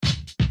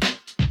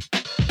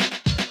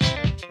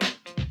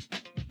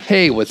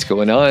Hey, what's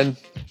going on?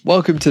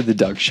 Welcome to The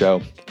Doug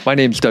Show. My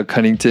name's Doug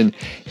Cunnington,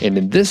 and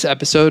in this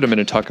episode, I'm going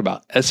to talk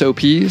about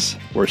SOPs,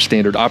 or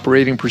standard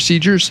operating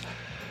procedures,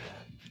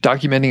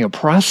 documenting a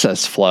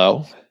process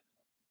flow,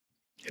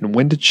 and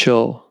when to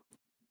chill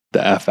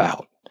the F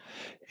out.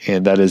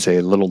 And that is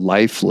a little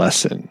life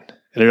lesson.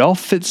 And it all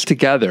fits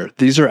together.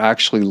 These are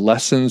actually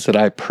lessons that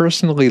I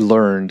personally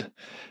learned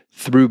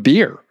through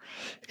beer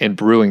and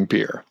brewing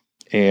beer.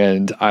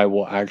 And I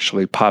will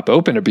actually pop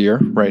open a beer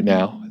right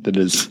now that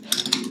is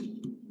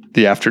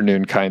the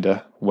afternoon kind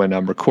of when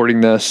I'm recording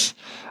this.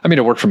 I mean,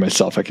 I work for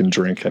myself. I can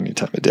drink any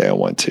time of day I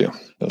want to.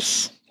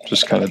 That's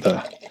just kind of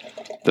the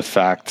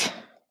fact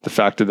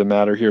of the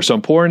matter here. So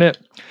I'm pouring it,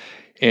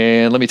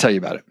 and let me tell you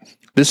about it.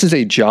 This is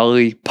a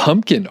Jolly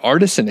Pumpkin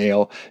Artisan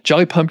Ale.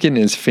 Jolly Pumpkin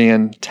is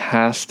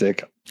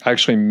fantastic. I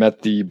actually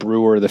met the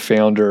brewer, the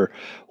founder,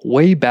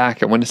 way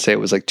back. I want to say it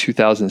was like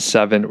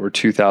 2007 or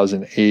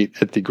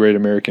 2008 at the Great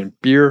American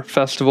Beer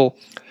Festival.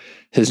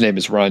 His name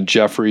is Ron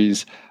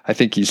Jeffries. I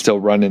think he's still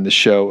running the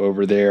show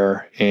over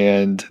there.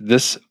 And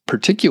this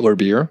particular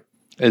beer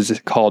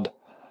is called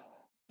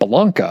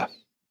Blanca,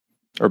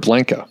 or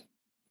Blanca. I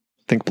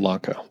think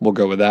Blanca. We'll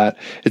go with that.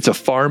 It's a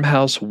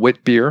farmhouse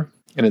wit beer,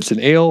 and it's an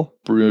ale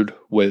brewed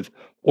with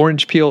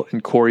orange peel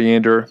and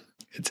coriander.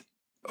 It's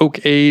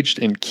oak aged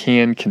and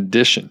can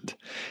conditioned.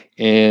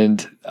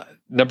 And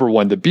number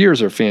one, the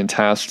beers are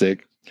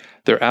fantastic.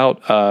 They're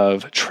out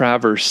of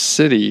Traverse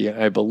City,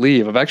 I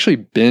believe. I've actually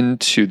been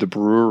to the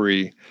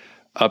brewery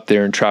up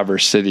there in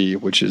Traverse City,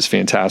 which is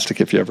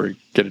fantastic if you ever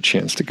get a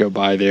chance to go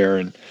by there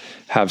and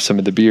have some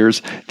of the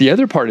beers. The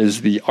other part is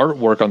the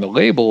artwork on the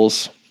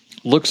labels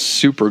looks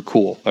super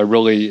cool. I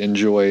really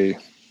enjoy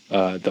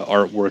the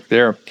artwork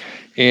there.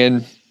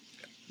 And,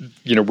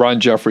 you know, Ron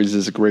Jeffries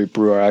is a great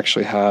brewer. I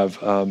actually have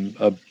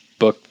a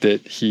book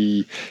that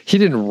he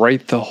didn't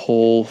write the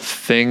whole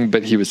thing,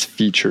 but he was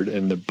featured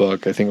in the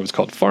book. I think it was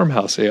called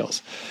Farmhouse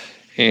Ales.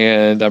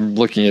 And I'm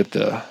looking at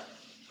the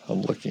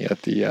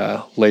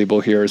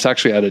label here. It's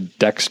actually out of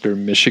Dexter,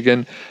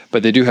 Michigan,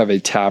 but they do have a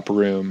tap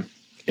room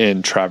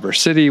in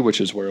Traverse City, which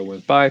is where I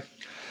went by.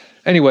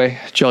 Anyway,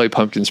 Jolly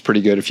Pumpkin's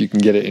pretty good. If you can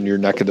get it in your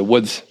neck of the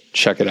woods,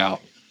 check it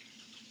out.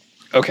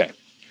 Okay.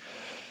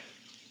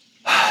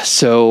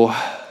 So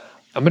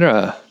I'm going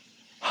to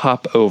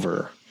hop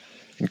over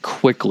and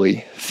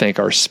quickly thank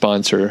our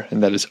sponsor,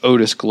 and that is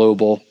Otis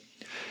Global.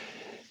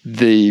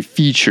 The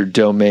featured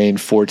domain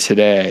for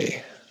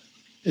today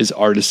is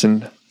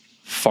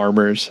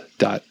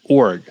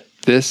artisanfarmers.org.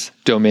 This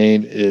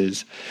domain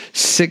is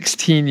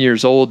 16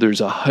 years old.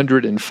 There's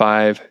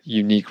 105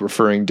 unique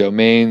referring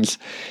domains,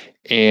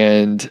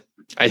 and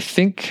I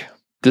think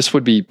this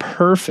would be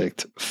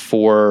perfect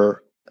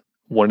for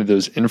one of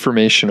those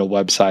informational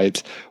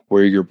websites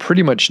where you're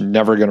pretty much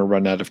never going to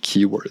run out of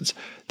keywords.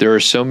 There are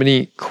so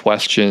many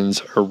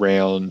questions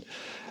around,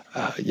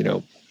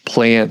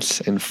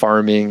 plants and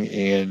farming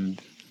and,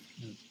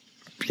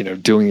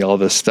 doing all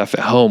this stuff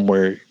at home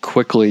where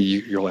quickly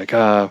you're like,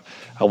 I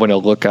want to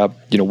look up,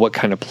 what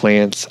kind of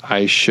plants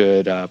I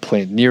should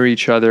plant near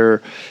each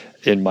other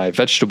in my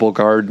vegetable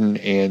garden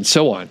and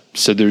so on.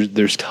 So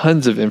there's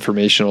tons of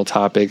informational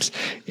topics.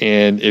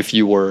 And if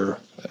you were,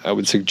 I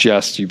would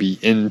suggest you be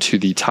into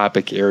the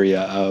topic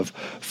area of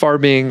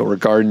farming or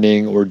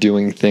gardening or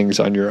doing things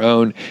on your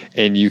own,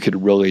 and you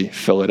could really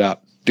fill it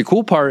up. The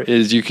cool part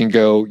is you can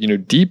go,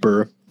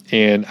 deeper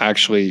and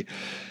actually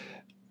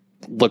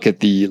look at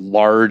the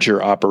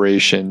larger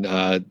operation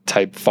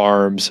type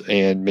farms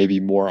and maybe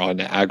more on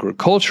the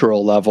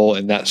agricultural level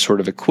and that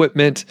sort of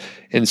equipment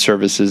and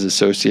services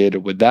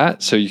associated with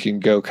that. So you can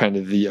go kind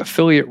of the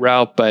affiliate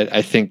route, but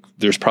I think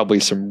there's probably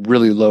some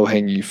really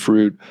low-hanging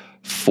fruit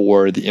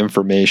for the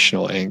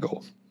informational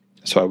angle.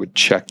 So I would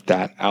check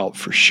that out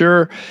for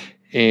sure.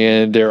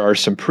 And there are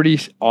some pretty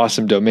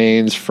awesome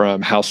domains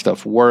from How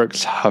Stuff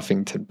Works,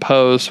 Huffington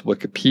Post,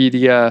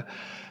 Wikipedia,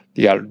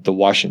 the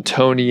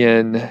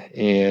Washingtonian,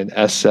 and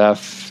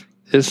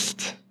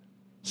SFist.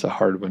 It's a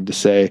hard one to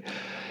say.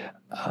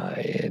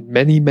 And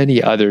many,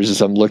 many others as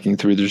I'm looking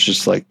through. There's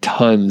just like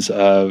tons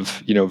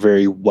of,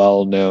 very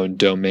well-known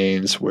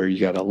domains where you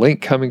got a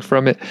link coming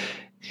from it.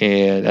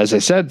 And as I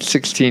said,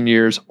 16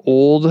 years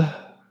old, a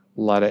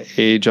lot of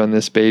age on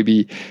this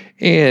baby.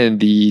 And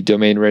the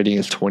domain rating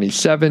is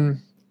 27.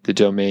 The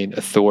domain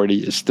authority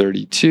is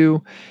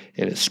 32.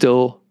 And it's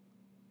still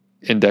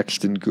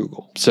indexed in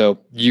Google. So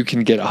you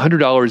can get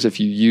 $100 if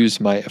you use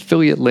my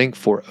affiliate link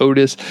for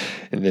Otis.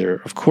 And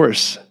they're, of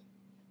course,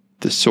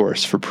 the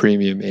source for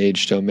premium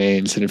age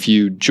domains. And if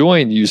you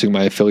join using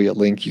my affiliate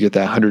link, you get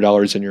that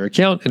 $100 in your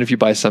account. And if you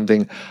buy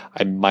something,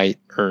 I might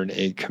earn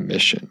a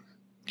commission.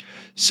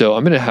 So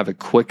I'm going to have a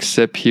quick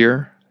sip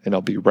here, and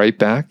I'll be right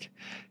back,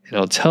 and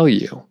I'll tell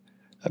you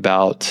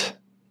about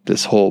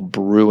this whole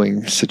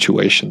brewing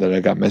situation that I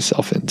got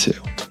myself into.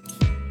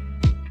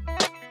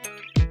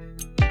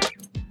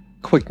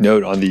 Quick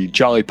note on the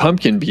Jolly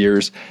Pumpkin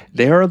beers,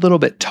 they are a little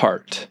bit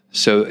tart.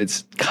 So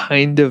it's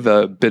kind of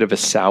a bit of a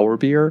sour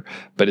beer,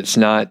 but it's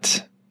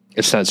not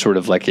sort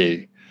of like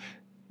the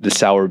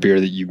sour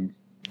beer that you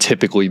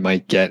typically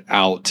might get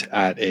out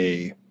at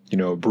a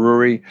a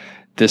brewery.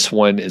 This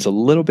one is a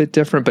little bit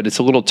different, but it's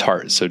a little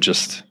tart. So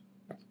just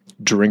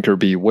drinker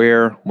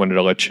beware. Wanted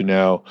to let you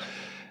know.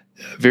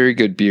 Very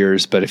good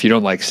beers, but if you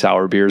don't like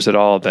sour beers at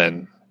all,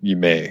 then you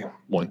may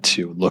want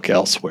to look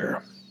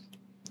elsewhere.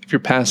 If you're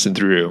passing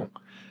through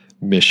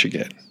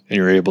Michigan and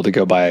you're able to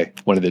go by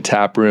one of the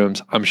tap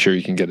rooms, I'm sure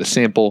you can get a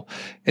sample.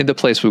 And the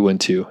place we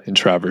went to in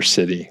Traverse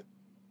City,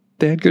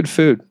 they had good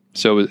food.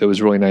 So it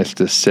was really nice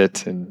to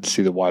sit and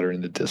see the water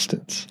in the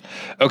distance.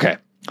 Okay,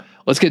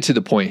 let's get to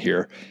the point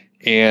here.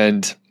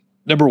 And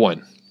number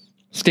one,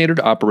 standard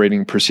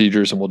operating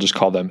procedures, and we'll just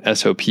call them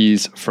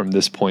SOPs from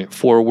this point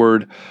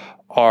forward,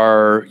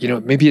 are,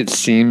 maybe it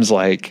seems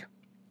like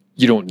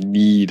you don't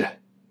need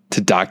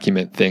to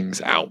document things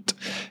out.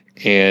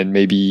 And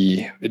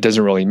maybe it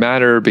doesn't really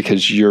matter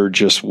because you're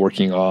just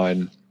working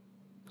on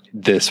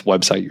this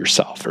website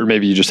yourself, or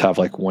maybe you just have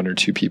like one or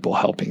two people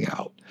helping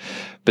out.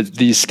 But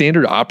these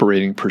standard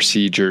operating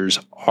procedures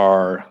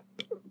are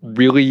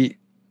really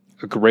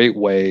a great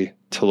way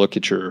to look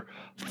at your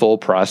full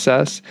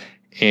process.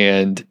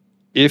 And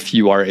if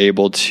you are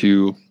able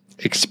to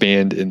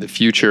expand in the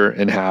future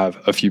and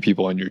have a few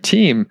people on your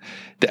team,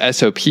 the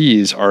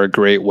SOPs are a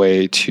great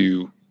way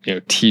to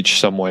teach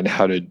someone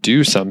how to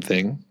do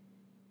something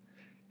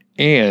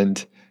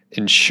and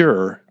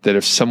ensure that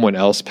if someone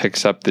else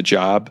picks up the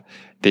job,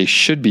 they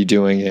should be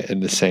doing it in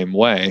the same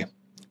way,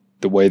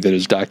 the way that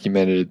is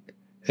documented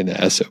in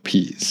the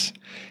SOPs.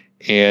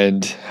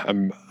 And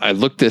I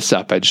looked this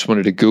up. I just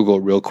wanted to Google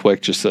real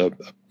quick, just a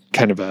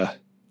kind of a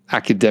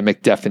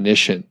academic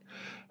definition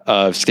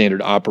of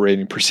standard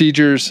operating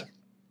procedures.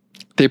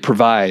 They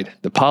provide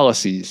the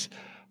policies,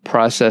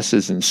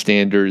 processes, and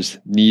standards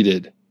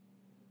needed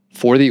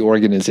for the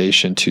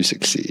organization to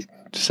succeed.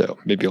 So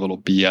maybe a little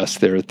BS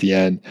there at the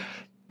end,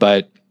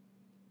 but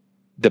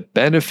the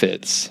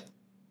benefits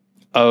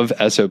of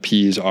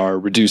SOPs are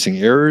reducing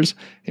errors,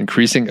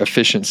 increasing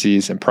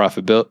efficiencies and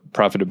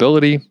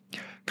profitability,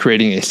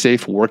 creating a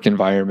safe work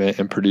environment,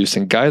 and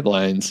producing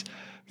guidelines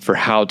for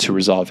how to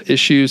resolve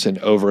issues and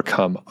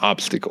overcome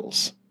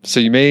obstacles. So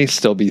you may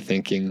still be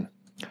thinking,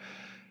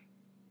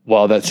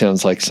 well, that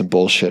sounds like some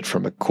bullshit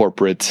from a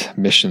corporate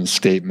mission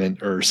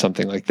statement or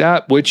something like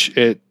that, which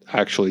it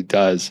actually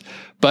does.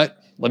 But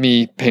let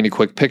me paint a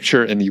quick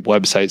picture in the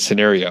website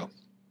scenario.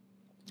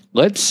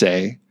 Let's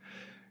say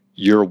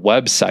your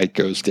website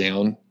goes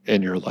down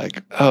and you're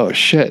like, oh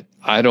shit,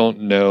 I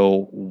don't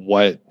know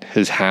what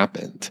has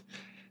happened.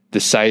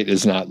 The site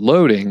is not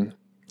loading.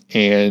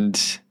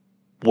 And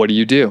what do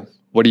you do?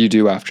 What do you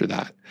do after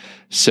that?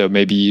 So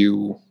maybe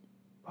you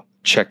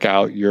check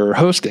out your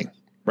hosting,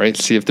 right?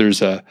 See if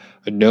there's a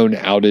known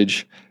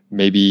outage.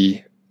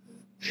 Maybe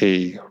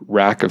a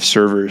rack of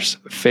servers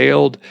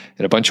failed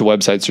and a bunch of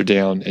websites are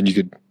down, and you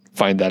could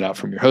find that out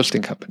from your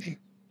hosting company.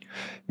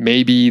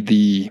 Maybe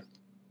the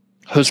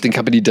hosting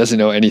company doesn't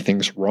know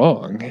anything's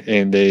wrong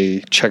and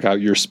they check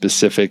out your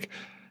specific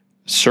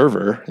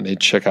server and they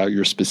check out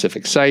your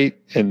specific site,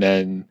 and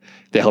then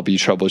they help you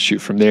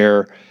troubleshoot from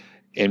there.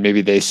 And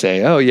maybe they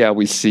say, oh yeah,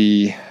 we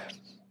see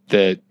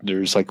that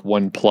there's like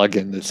one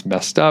plugin that's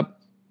messed up.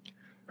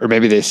 Or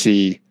maybe they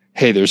see,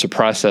 hey, there's a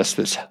process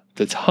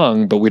that's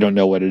hung, but we don't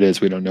know what it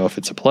is. We don't know if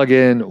it's a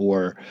plugin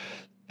or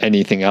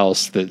anything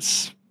else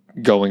that's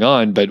going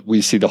on, but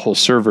we see the whole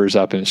server's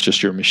up and it's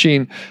just your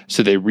machine.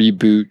 So they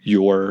reboot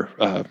your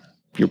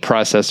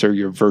processor,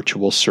 your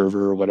virtual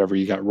server, or whatever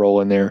you got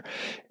rolling there.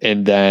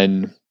 And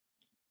then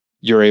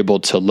you're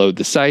able to load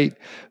the site,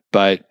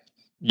 but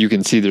you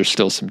can see there's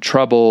still some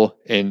trouble.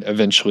 And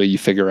eventually you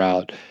figure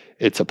out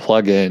it's a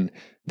plugin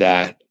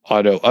that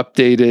auto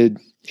updated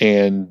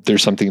and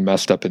there's something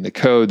messed up in the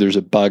code. There's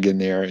a bug in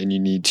there and you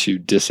need to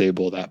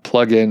disable that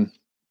plugin.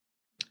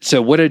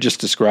 So what I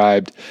just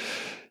described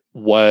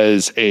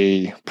was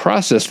a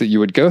process that you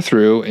would go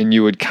through, and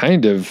you would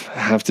kind of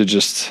have to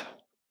just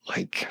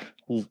like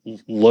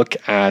look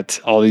at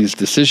all these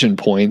decision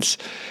points,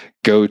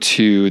 go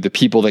to the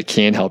people that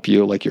can help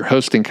you, like your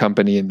hosting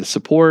company and the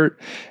support,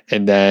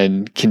 and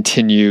then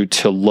continue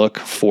to look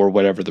for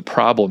whatever the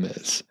problem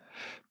is.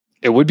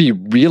 It would be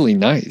really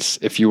nice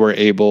if you were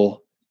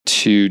able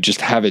to just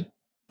have it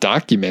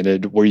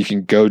documented where you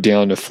can go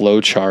down a flow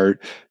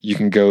chart, you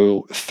can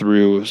go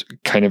through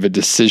kind of a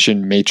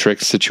decision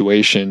matrix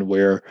situation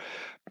where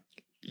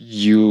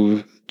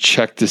you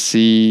check to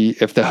see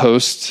if the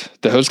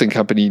hosting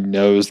company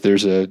knows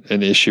there's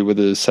an issue with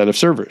a set of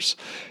servers.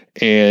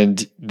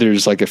 And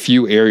there's like a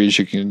few areas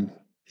you can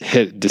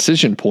hit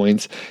decision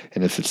points.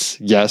 And if it's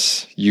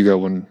yes, you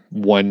go in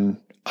one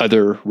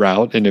other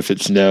route. And if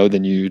it's no,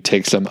 then you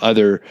take some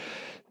other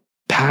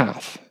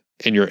path.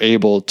 And you're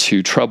able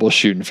to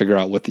troubleshoot and figure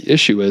out what the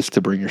issue is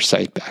to bring your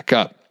site back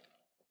up.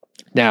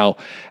 Now,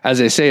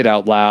 as I say it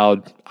out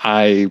loud,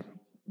 I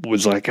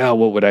was like, oh,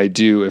 what would I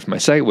do if my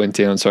site went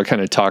down? So I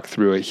kind of talked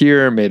through it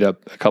here, made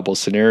up a couple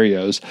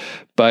scenarios,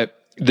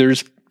 but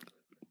there's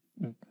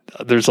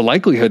a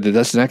likelihood that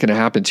that's not going to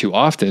happen too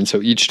often.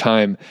 So each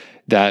time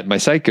that my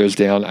site goes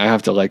down, I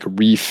have to like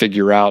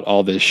refigure out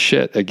all this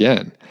shit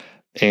again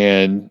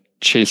and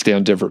chase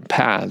down different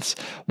paths.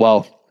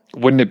 Well,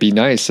 wouldn't it be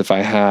nice if I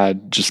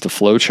had just a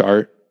flow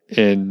chart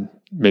in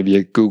maybe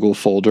a Google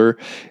folder,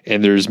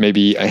 and there's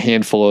maybe a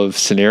handful of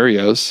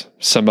scenarios.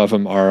 Some of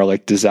them are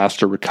like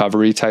disaster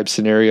recovery type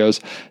scenarios.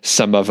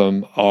 Some of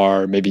them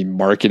are maybe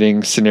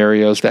marketing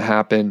scenarios that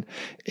happen,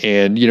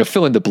 and,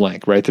 fill in the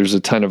blank, right? There's a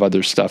ton of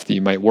other stuff that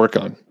you might work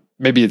on.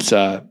 Maybe it's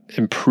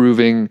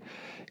improving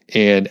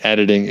and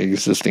editing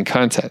existing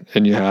content,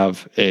 and you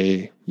have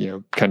a,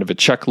 kind of a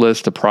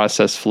checklist, a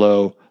process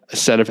flow, a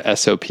set of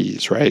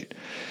SOPs, right?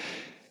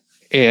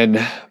 And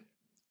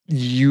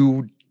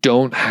you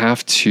don't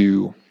have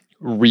to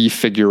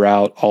refigure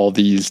out all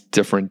these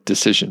different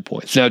decision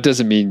points. Now, it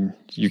doesn't mean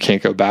you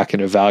can't go back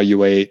and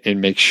evaluate and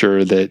make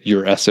sure that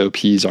your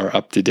SOPs are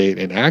up to date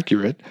and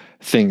accurate.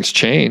 Things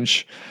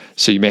change,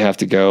 so you may have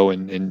to go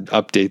and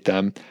update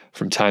them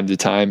from time to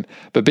time.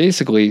 But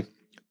basically,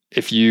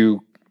 if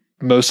you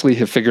mostly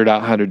have figured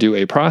out how to do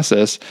a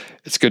process,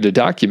 it's good to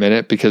document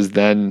it, because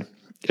then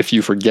if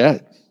you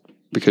forget,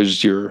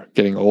 because you're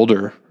getting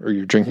older or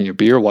you're drinking a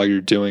beer while you're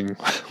doing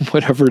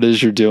whatever it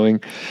is you're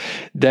doing,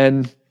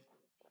 then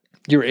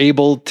you're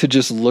able to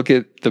just look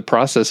at the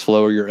process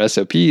flow or your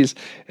SOPs,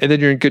 and then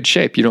you're in good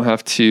shape. You don't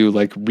have to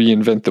like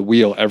reinvent the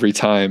wheel every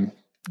time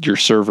your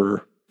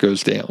server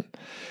goes down.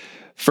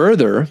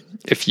 Further,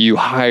 if you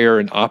hire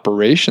an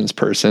operations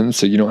person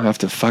so you don't have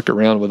to fuck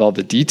around with all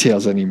the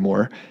details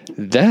anymore,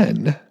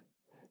 then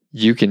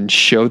you can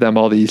show them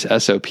all these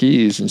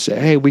SOPs and say,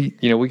 hey, we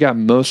got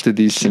most of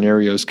these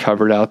scenarios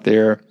covered out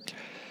there.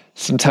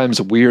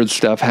 Sometimes weird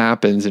stuff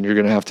happens and you're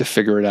going to have to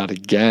figure it out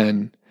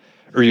again,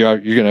 or you're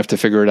going to have to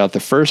figure it out the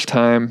first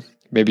time.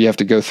 Maybe you have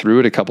to go through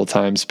it a couple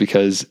times,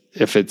 because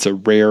if it's a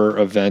rare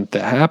event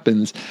that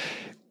happens,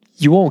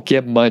 you won't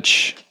get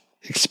much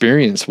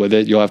experience with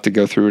it. You'll have to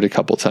go through it a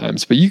couple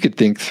times, but you could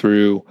think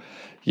through,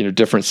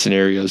 different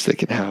scenarios that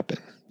can happen.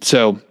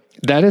 So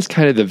that is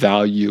kind of the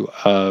value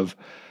of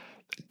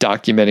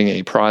documenting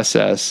a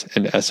process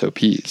and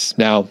SOPs.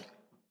 Now,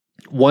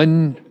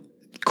 one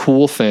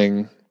cool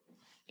thing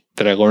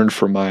that I learned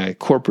from my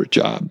corporate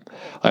job,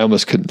 I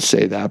almost couldn't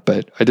say that,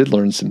 but I did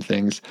learn some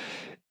things.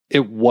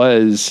 It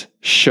was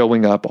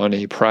showing up on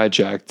a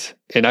project,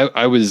 and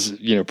I was,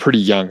 pretty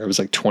young. I was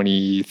like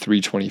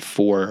 23,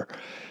 24,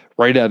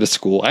 right out of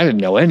school. I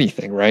didn't know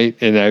anything, right?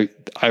 And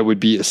I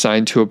would be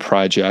assigned to a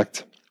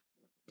project.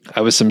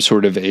 I was some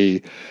sort of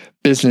a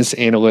business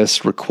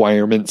analyst,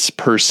 requirements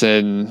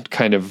person,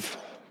 kind of,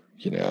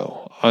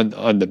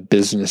 on the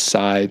business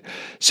side.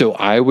 So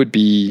I would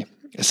be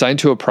assigned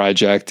to a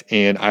project,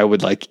 and I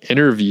would like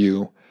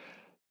interview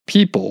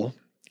people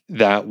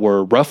that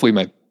were roughly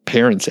my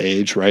parents'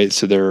 age, right?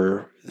 So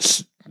they're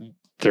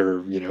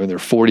in their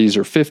 40s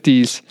or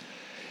 50s.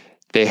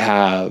 They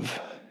have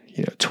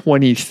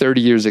 20, 30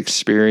 years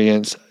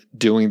experience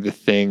doing the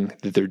thing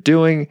that they're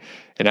doing,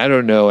 and I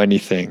don't know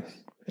anything.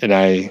 And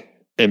I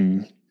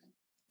am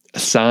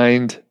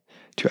assigned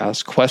to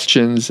ask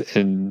questions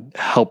and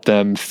help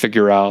them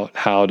figure out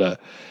how to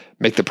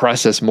make the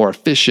process more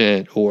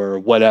efficient or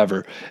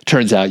whatever. It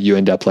turns out you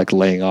end up like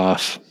laying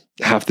off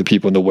half the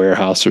people in the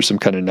warehouse or some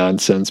kind of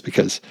nonsense,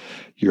 because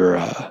you're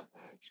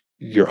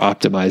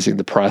optimizing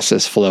the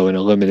process flow and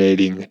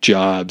eliminating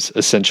jobs.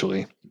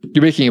 Essentially,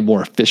 you're making it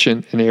more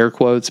efficient, in air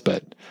quotes,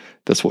 but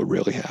that's what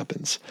really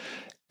happens.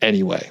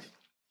 Anyway,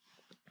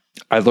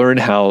 I learned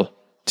how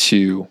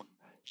to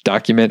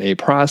document a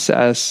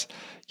process,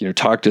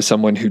 talk to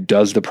someone who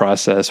does the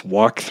process,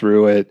 walk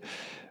through it,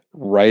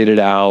 write it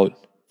out,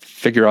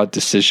 figure out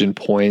decision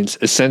points,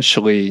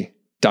 essentially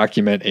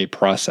document a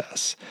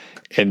process.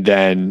 And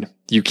then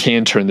you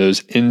can turn those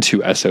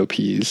into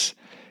SOPs,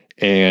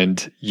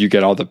 and you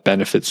get all the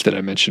benefits that I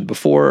mentioned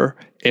before,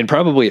 and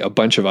probably a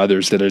bunch of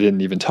others that I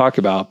didn't even talk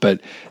about. But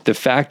the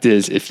fact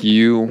is, if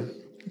you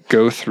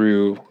go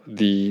through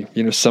the,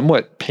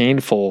 somewhat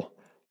painful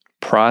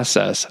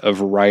process of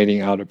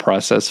writing out a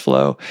process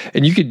flow,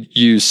 and you could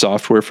use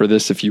software for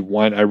this if you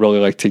want. I really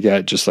like to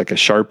get just like a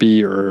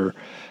Sharpie or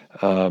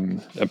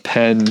a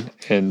pen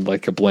and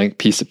like a blank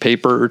piece of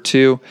paper or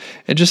two,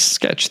 and just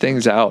sketch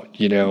things out.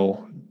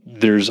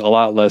 There's a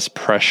lot less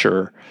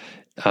pressure,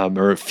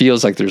 or it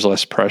feels like there's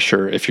less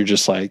pressure if you're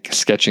just like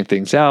sketching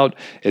things out.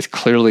 It's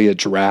clearly a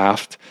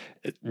draft.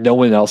 No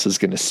one else is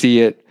going to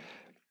see it.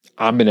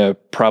 I'm going to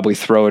probably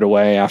throw it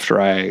away after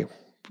I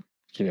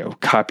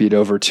copy it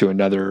over to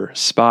another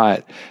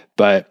spot.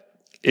 But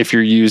if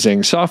you're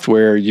using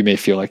software, you may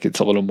feel like it's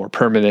a little more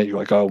permanent. You're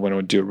like, oh, I want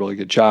to do a really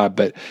good job.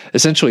 But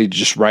essentially,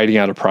 just writing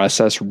out a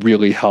process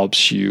really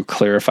helps you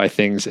clarify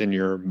things in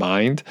your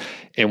mind.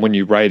 And when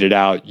you write it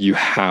out, you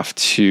have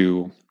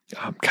to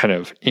kind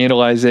of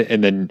analyze it.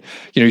 And then,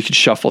 you can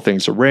shuffle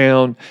things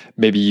around.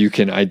 Maybe you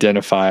can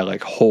identify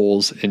like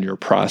holes in your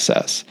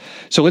process.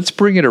 So let's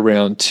bring it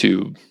around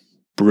to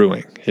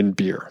brewing and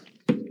beer.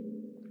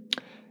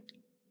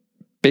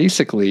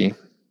 Basically,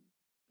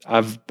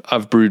 I've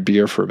brewed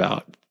beer for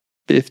about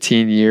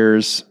 15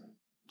 years,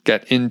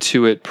 got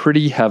into it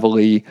pretty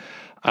heavily.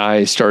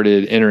 I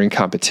started entering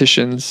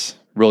competitions,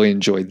 really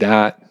enjoyed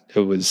that.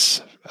 It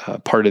was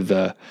part of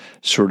the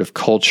sort of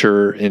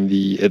culture in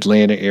the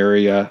Atlanta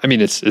area. I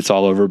mean, it's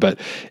all over, but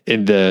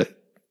in the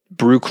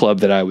brew club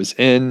that I was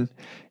in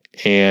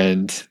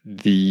and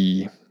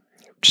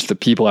just the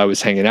people I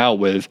was hanging out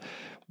with,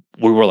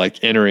 we were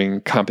like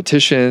entering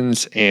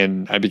competitions,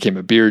 and I became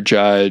a beer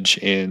judge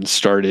and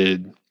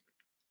started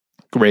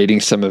grading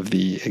some of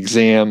the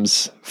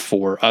exams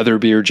for other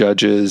beer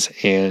judges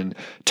and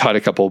taught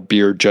a couple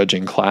beer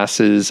judging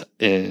classes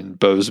in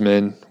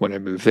Bozeman when I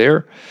moved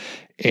there.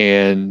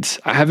 And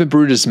I haven't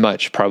brewed as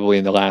much probably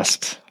in the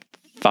last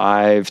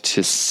 5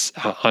 to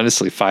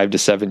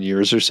 7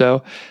 years or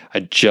so.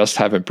 I just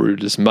haven't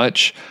brewed as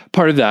much.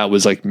 Part of that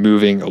was like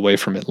moving away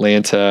from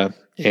Atlanta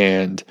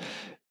and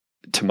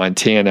to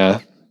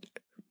Montana.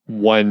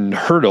 One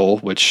hurdle,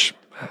 which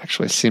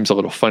actually seems a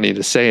little funny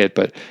to say it,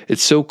 but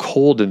it's so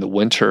cold in the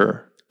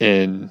winter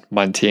in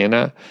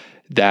Montana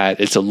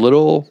that it's a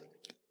little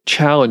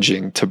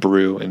challenging to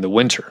brew in the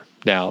winter.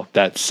 Now,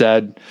 that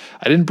said,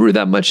 I didn't brew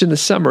that much in the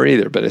summer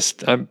either, but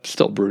I'm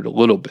still brewed a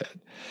little bit.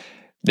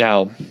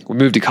 Now, we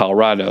moved to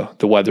Colorado.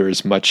 The weather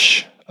is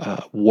much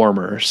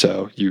warmer,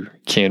 so you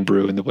can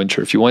brew in the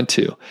winter if you want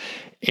to.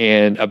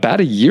 And about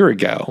a year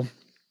ago,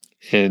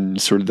 in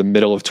sort of the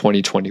middle of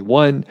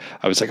 2021,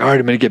 I was like, all right,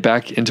 I'm going to get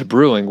back into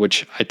brewing,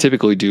 which I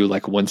typically do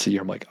like once a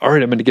year. I'm like, all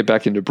right, I'm going to get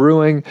back into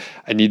brewing.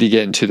 I need to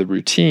get into the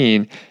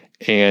routine,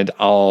 and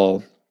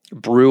I'll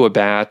brew a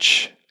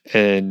batch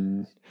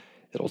and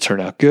it'll turn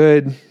out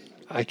good.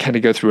 I kind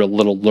of go through a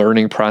little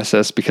learning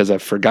process because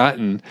I've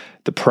forgotten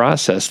the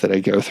process that I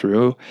go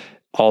through.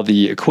 All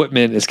the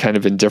equipment is kind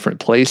of in different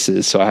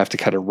places, so I have to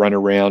kind of run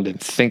around and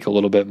think a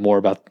little bit more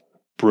about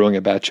brewing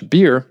a batch of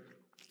beer.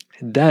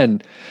 And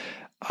then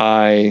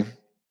I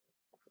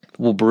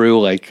will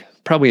brew like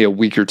probably a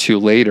week or two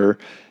later,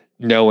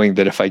 knowing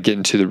that if I get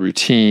into the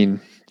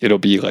routine, it'll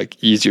be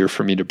like easier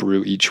for me to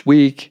brew each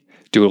week,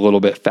 do it a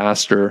little bit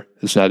faster.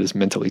 It's not as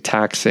mentally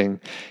taxing.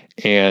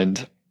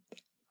 And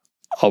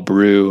I'll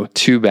brew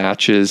 2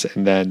 batches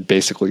and then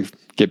basically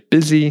get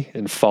busy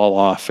and fall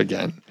off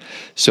again.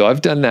 So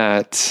I've done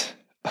that,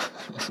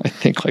 I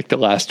think like the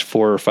last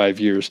 4 or 5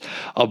 years.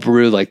 I'll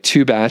brew like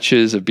 2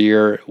 batches of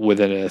beer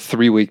within a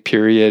 3-week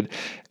period,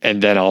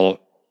 and then I'll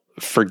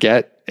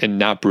forget and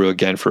not brew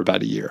again for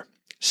about a year.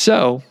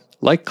 So,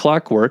 like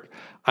clockwork,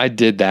 I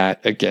did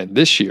that again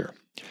this year.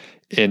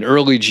 In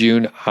early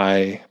June,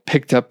 I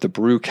picked up the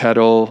brew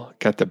kettle,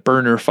 got the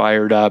burner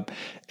fired up,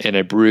 and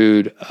I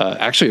brewed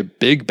actually a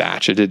big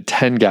batch. I did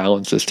 10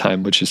 gallons this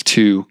time, which is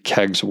 2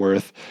 kegs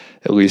worth,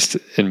 at least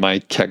in my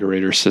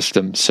kegerator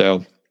system.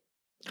 So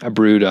I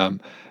brewed a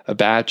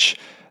batch,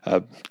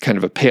 kind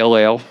of a pale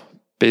ale,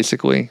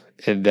 basically.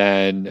 And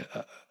then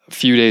a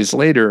few days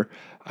later,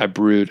 I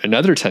brewed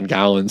another 10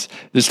 gallons,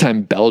 this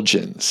time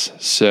Belgians.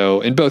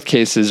 So in both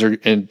cases are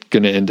going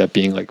to end up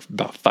being like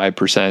about 5%,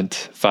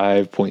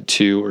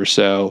 5.2 or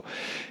so,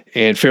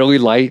 and fairly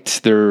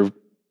light. They're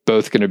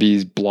both going to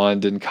be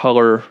blonde in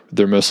color.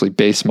 They're mostly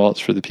base malts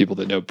for the people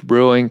that know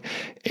brewing.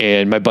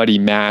 And my buddy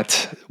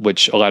Matt,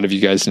 which a lot of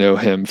you guys know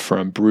him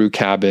from Brew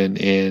Cabin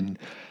and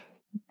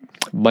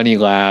Money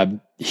Lab,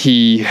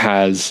 he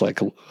has like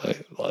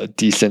a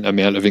decent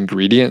amount of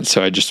ingredients.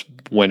 So I just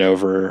went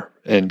over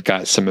and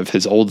got some of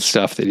his old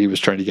stuff that he was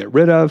trying to get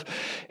rid of.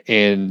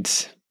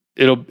 And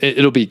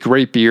it'll be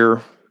great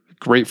beer,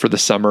 great for the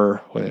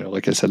summer.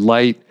 Like I said,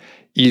 light,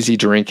 easy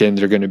drinking.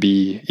 They're going to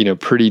be,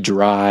 pretty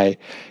dry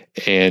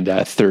and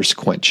thirst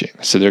quenching.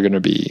 So they're going to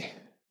be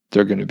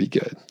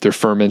good. They're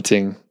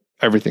fermenting.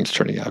 Everything's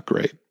turning out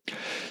great.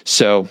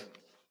 So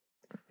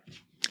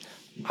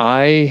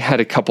I had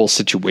a couple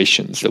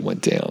situations that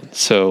went down.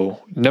 So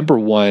number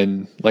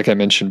one, like I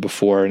mentioned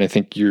before, and I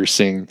think you're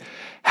seeing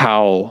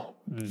how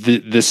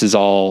this is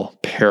all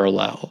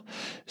parallel.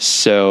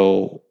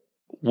 So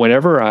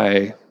whenever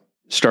I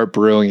start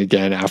brewing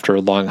again after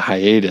a long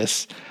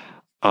hiatus,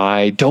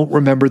 I don't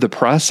remember the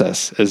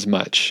process as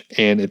much.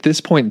 And at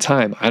this point in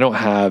time, I don't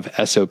have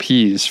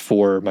SOPs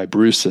for my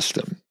brew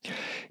system.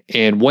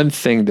 And one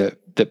thing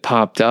that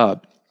popped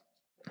up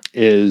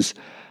is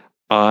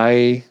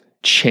I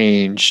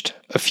changed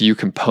a few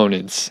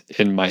components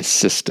in my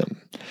system.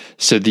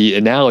 So the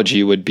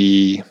analogy would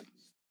be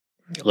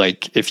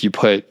like if you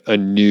put a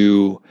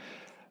new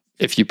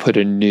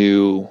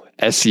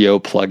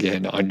SEO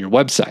plugin on your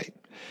website,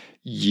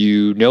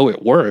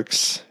 it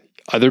works.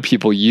 Other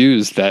people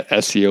use that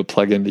SEO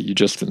plugin that you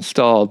just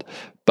installed,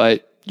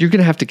 but you're going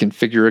to have to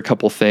configure a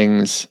couple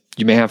things.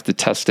 You may have to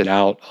test it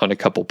out on a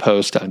couple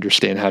posts to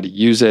understand how to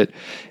use it.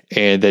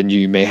 And then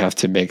you may have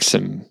to make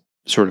some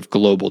sort of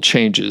global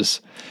changes.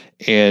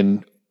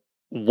 And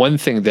one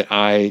thing that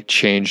I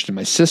changed in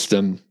my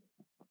system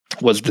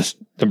was this,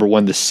 number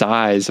one, the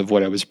size of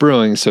what I was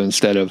brewing. So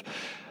instead of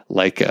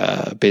like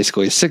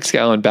basically a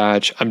 6-gallon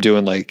batch, I'm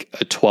doing like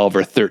a 12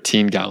 or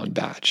 13-gallon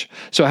batch.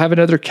 So I have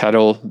another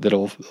kettle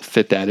that'll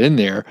fit that in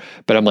there,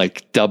 but I'm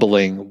like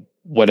doubling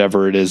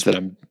whatever it is that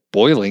I'm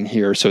boiling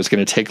here. So it's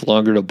going to take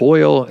longer to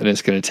boil and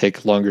it's going to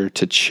take longer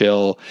to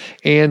chill.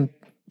 And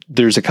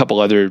there's a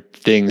couple other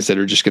things that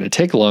are just going to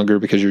take longer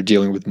because you're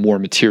dealing with more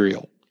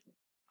material.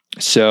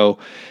 So,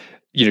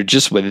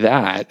 just with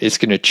that, it's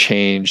going to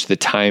change the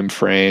time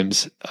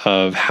frames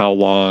of how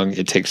long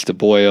it takes to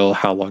boil,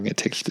 how long it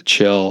takes to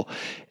chill,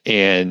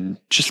 and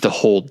just the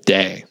whole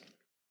day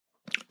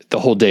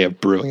of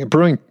brewing. And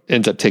brewing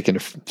ends up taking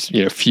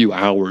a few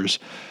hours,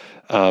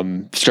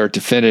 start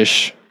to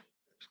finish.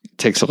 It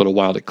takes a little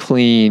while to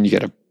clean. You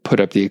got to put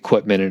up the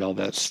equipment and all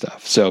that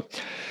stuff. So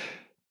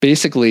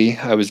basically,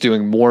 I was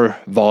doing more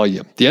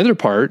volume. The other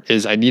part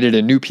is I needed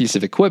a new piece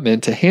of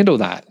equipment to handle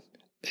that.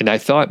 And I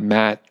thought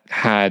Matt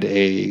had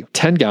a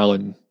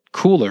 10-gallon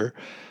cooler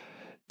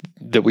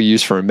that we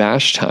use for a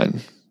mash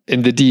tun.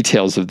 And the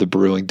details of the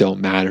brewing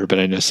don't matter, but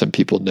I know some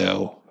people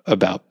know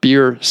about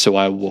beer.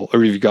 So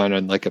we've gone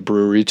on like a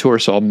brewery tour,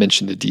 so I'll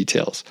mention the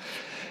details.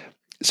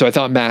 So I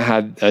thought Matt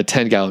had a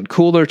 10-gallon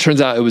cooler. Turns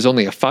out it was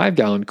only a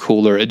 5-gallon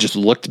cooler. It just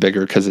looked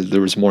bigger because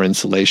there was more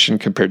insulation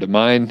compared to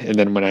mine. And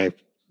then when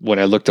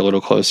I looked a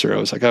little closer, I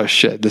was like, oh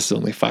shit, this is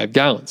only 5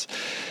 gallons.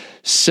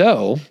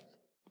 So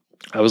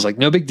I was like,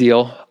 no big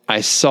deal.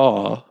 I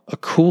saw a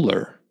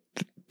cooler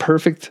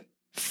perfect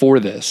for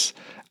this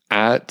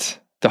at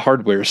the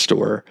hardware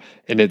store,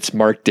 and it's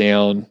marked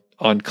down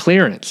on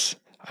clearance.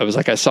 I was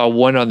like, I saw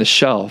one on the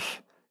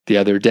shelf the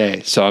other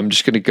day. So I'm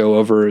just going to go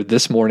over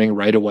this morning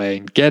right away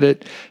and get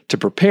it to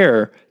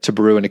prepare to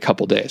brew in a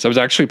couple days. I was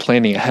actually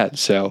planning ahead.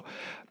 So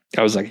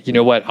I was like, you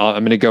know what?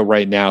 I'm going to go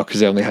right now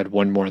because I only had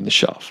one more on the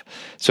shelf.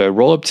 So I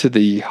roll up to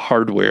the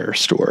hardware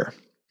store.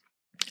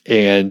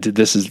 And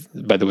this is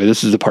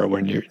the part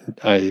when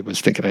I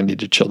was thinking I need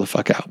to chill the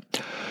fuck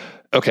out.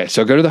 Okay,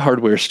 so I go to the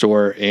hardware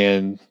store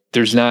and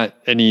there's not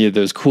any of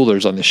those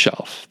coolers on the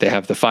shelf. They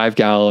have the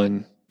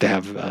 5-gallon, they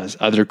have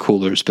other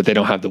coolers, but they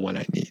don't have the one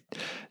I need.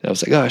 And I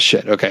was like, oh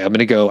shit, okay, I'm going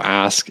to go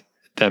ask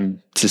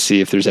them to see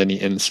if there's any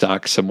in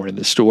stock somewhere in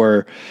the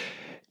store.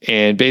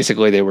 And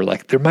basically they were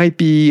like, there might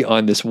be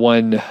on this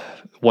one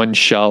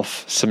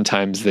shelf.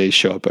 Sometimes they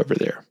show up over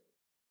there.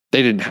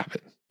 They didn't have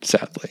it,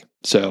 sadly.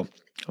 So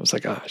I was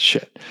like, oh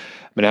shit,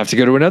 I'm going to have to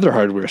go to another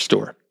hardware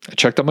store. I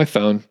checked on my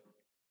phone.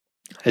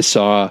 I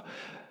saw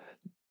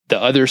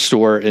the other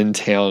store in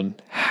town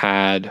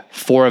had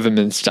 4 of them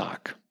in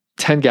stock,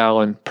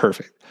 10-gallon,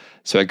 perfect.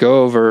 So I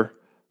go over,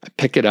 I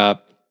pick it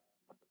up.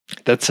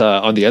 That's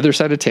on the other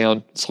side of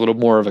town. It's a little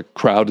more of a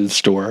crowded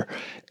store.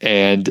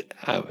 And,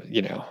 I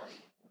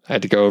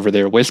had to go over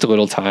there, waste a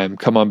little time,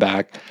 come on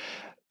back.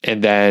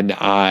 And then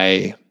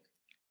I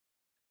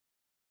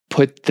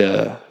put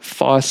the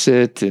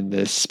faucet and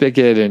the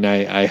spigot and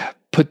I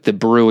put the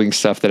brewing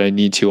stuff that I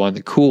need to on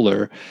the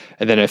cooler,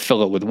 and then I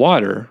fill it with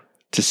water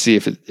to see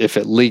if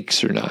it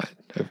leaks or not.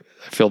 I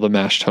fill the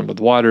mash tun with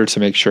water to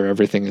make sure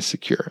everything is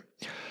secure.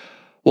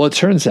 Well, it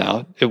turns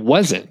out it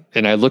wasn't.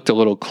 And I looked a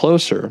little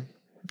closer.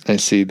 I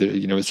see that,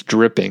 it's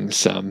dripping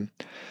some.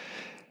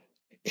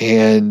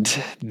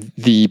 And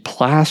the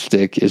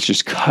plastic is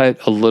just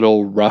cut a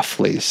little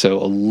roughly. So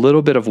a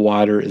little bit of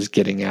water is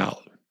getting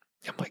out.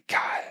 I'm like,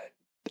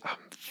 God,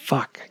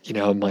 fuck.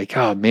 I'm like,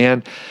 oh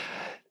man,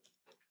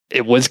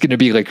 it was going to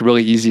be like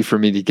really easy for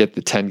me to get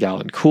the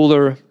 10-gallon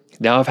cooler.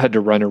 Now I've had to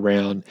run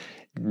around.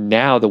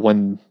 Now the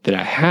one that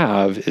I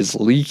have is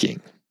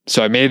leaking.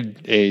 So I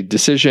made a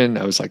decision.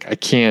 I was like,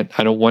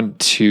 I don't want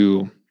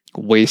to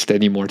waste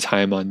any more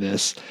time on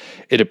this.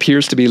 It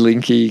appears to be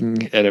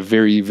leaking at a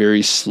very,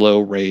 very slow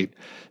rate.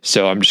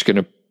 So I'm just going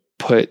to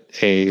put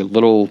a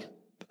little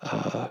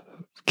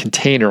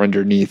container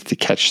underneath to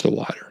catch the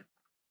water.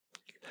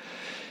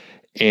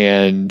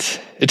 And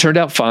it turned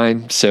out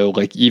fine. So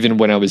like even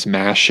when I was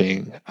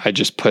mashing, I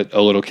just put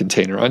a little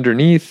container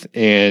underneath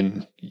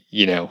and,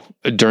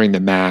 during the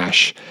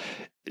mash,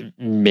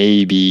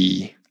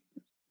 maybe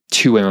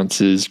 2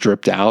 ounces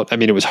dripped out. I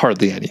mean, it was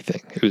hardly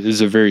anything. It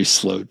was a very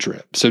slow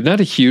drip. So not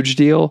a huge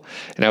deal.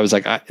 And I was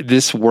like,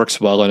 this works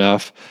well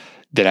enough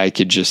that I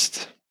could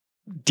just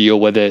deal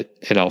with it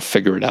and I'll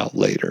figure it out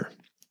later.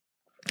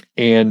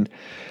 And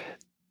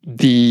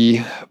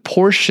the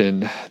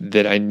portion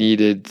that I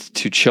needed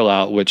to chill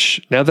out, which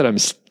now that I'm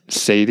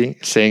saying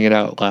it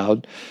out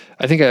loud,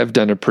 I think I've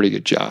done a pretty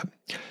good job.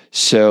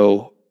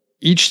 So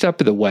each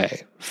step of the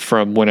way,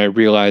 from when I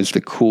realized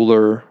the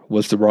cooler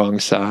was the wrong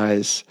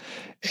size,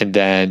 and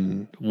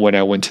then when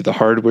I went to the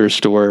hardware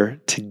store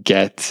to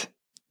get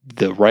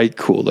the right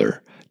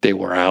cooler, they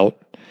were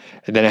out.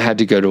 And then I had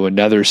to go to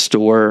another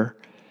store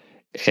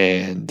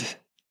and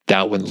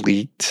that one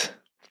leaked.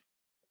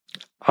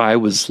 I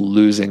was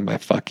losing my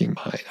fucking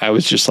mind. I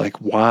was just like,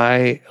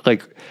 why?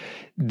 Like,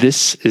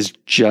 this is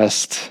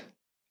just,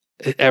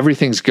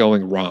 everything's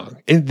going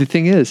wrong. And the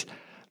thing is,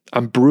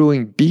 I'm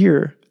brewing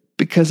beer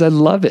because I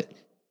love it.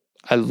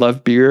 I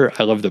love beer.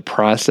 I love the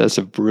process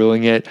of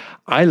brewing it.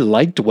 I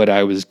liked what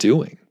I was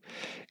doing.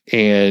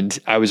 And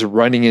I was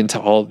running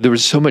into there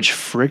was so much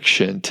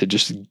friction to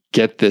just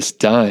get this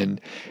done.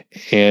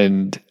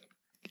 And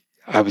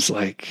I was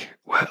like,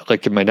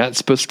 am I not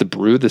supposed to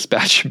brew this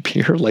batch of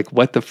beer? Like,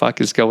 what the fuck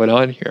is going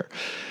on here?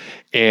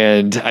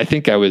 And I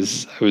think I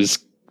was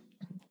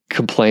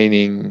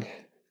complaining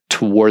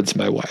towards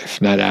my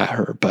wife, not at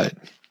her, but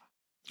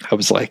I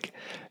was like,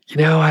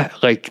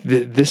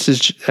 this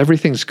is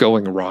everything's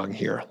going wrong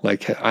here.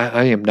 Like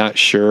I am not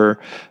sure,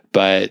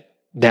 but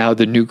now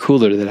the new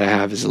cooler that I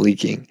have is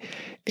leaking,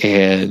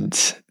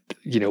 and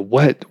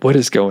what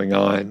is going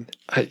on?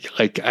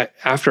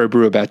 After I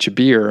brew a batch of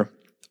beer,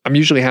 I'm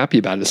usually happy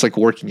about it. It's like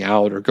working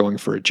out or going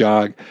for a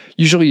jog.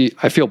 Usually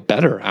I feel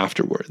better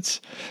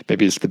afterwards.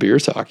 Maybe it's the beer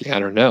talking, I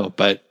don't know,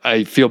 but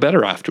I feel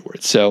better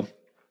afterwards. So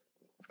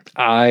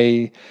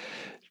I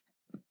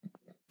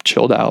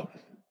chilled out.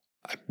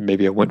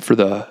 Maybe I went for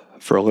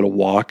a little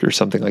walk or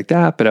something like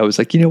that, but I was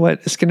like, you know what?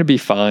 It's going to be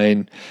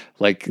fine.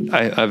 Like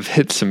I've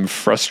hit some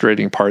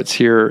frustrating parts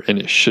here and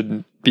it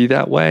shouldn't be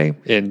that way.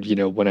 And,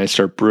 when I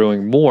start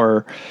brewing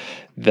more,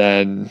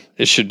 then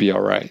it should be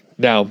all right.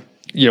 Now,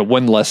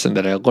 one lesson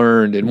that I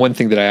learned, and one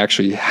thing that I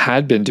actually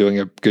had been doing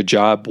a good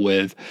job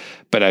with,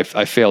 but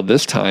I failed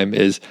this time,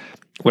 is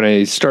when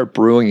I start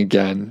brewing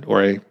again,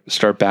 or I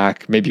start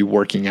back maybe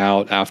working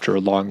out after a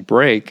long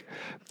break,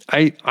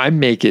 I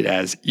make it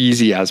as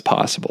easy as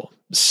possible.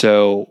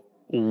 So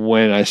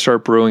when I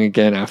start brewing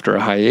again after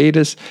a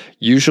hiatus,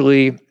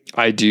 usually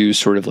I do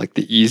sort of like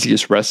the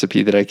easiest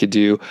recipe that I could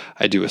do.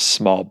 I do a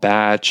small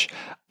batch.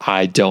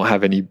 I don't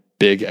have any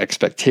big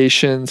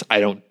expectations.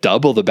 I don't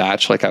double the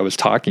batch like I was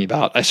talking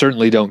about. I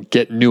certainly don't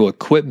get new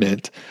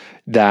equipment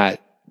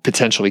that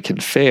potentially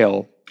can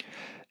fail.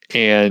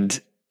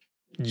 And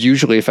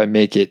usually if I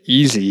make it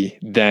easy,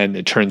 then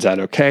it turns out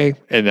okay.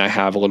 And I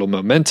have a little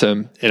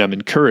momentum and I'm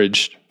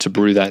encouraged to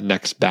brew that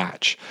next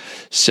batch.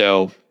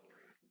 So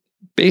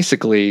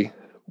basically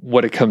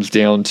what it comes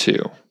down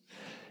to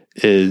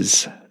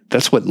is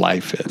that's what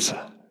life is.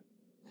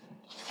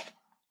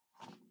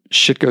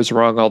 Shit goes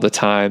wrong all the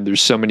time.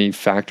 There's so many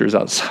factors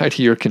outside of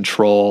your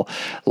control.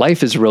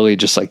 Life is really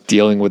just like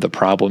dealing with the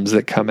problems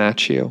that come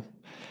at you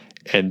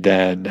and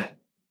then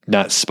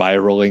not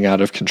spiraling out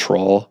of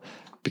control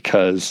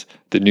because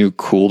the new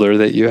cooler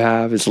that you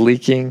have is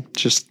leaking.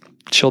 Just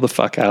chill the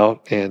fuck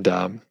out. And,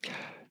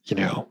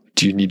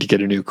 do you need to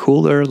get a new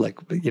cooler?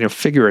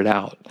 Figure it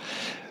out.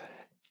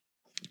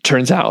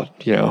 Turns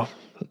out,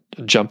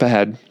 jump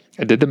ahead.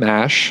 I did the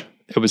mash.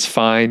 It was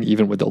fine,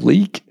 even with the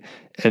leak.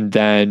 And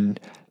then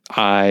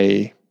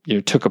I,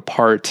 took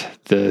apart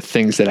the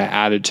things that I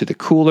added to the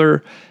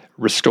cooler,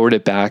 restored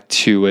it back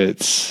to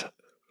its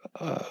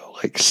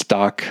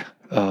stock,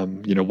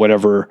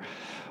 whatever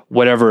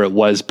it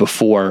was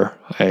before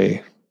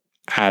I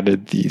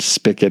added the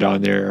spigot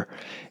on there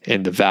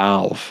and the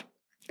valve.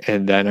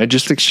 And then I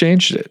just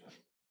exchanged it.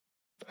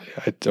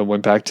 I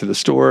went back to the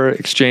store,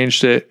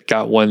 exchanged it,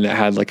 got one that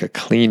had like a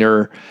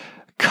cleaner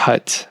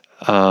cut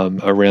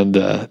around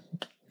the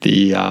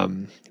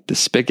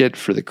spigot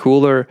for the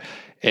cooler,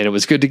 and it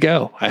was good to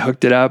go. I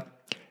hooked it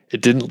up.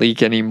 It didn't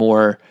leak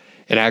anymore.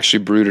 And I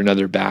actually brewed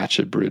another batch.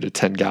 I brewed a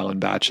 10-gallon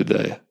batch of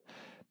the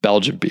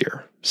Belgian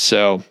beer.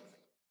 So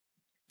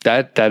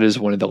that is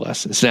one of the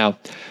lessons. Now,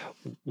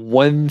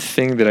 one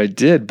thing that I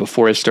did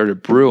before I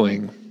started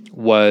brewing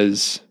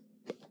was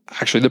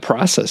actually the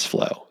process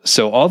flow.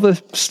 So all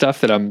the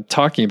stuff that I'm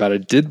talking about, I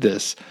did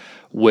this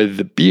with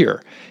the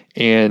beer.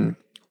 And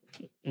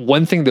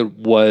one thing that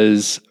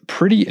was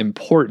pretty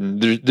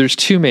important, there's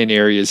two main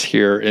areas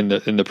here in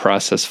the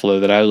process flow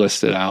that I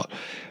listed out.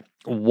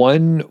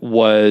 One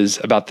was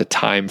about the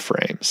time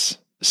frames.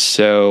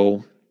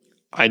 So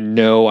I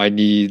know I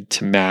need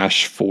to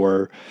mash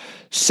for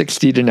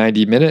 60 to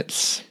 90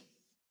 minutes.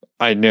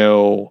 I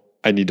know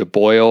I need to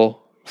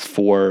boil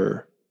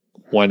for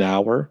 1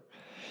 hour.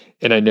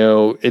 And I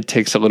know it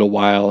takes a little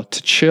while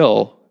to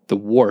chill the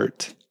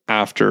wort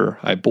after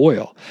I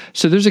boil.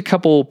 So there's a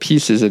couple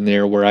pieces in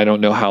there where I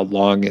don't know how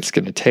long it's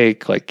going to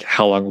take, like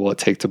how long will it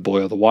take to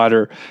boil the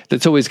water.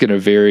 That's always going to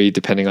vary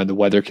depending on the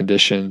weather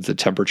conditions, the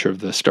temperature of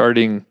the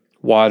starting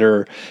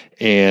water,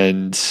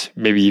 and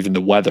maybe even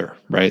the weather,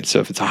 right?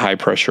 So if it's a high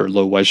pressure,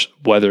 low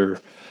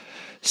weather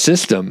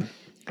system,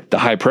 the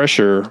high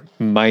pressure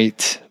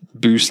might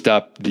boost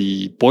up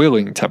the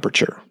boiling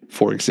temperature,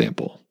 for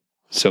example.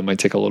 So it might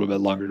take a little bit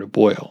longer to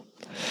boil.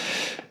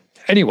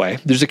 Anyway,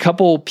 there's a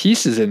couple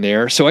pieces in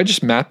there. So I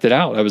just mapped it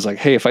out. I was like,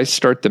 hey, if I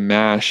start the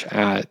mash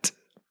at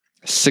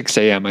 6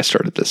 a.m., I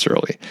started this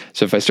early.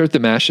 So if I start the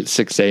mash at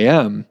 6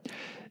 a.m.,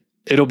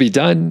 it'll be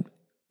done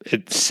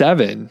at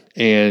 7,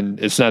 and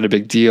it's not a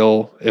big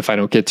deal if I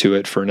don't get to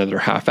it for another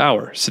half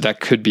hour. So that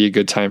could be a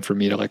good time for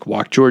me to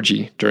walk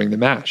Georgie during the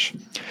mash.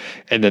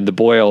 And then the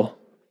boil,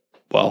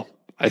 well,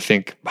 I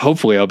think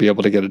hopefully I'll be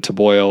able to get it to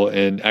boil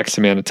in X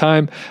amount of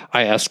time.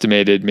 I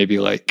estimated maybe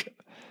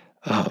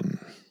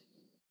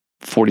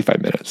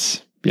 45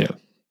 minutes.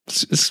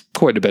 It's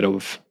quite a bit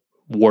of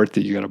wort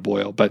that you got to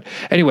boil. But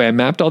anyway, I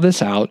mapped all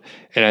this out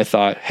and I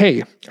thought,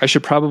 hey, I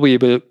should probably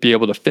be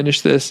able to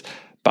finish this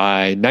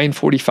by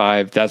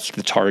 9:45. That's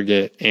the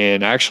target.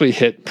 And I actually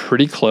hit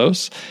pretty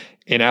close.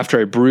 And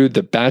after I brewed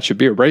the batch of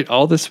beer, right,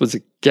 all this was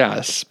a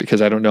guess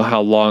because I don't know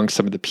how long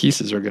some of the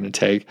pieces are going to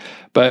take,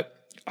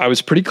 but I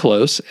was pretty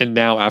close. And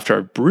now after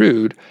I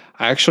brewed,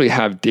 I actually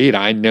have data.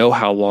 I know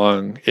how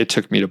long it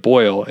took me to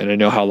boil and I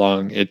know how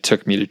long it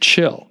took me to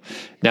chill.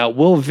 Now it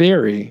will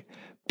vary,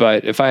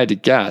 but if I had to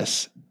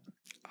guess,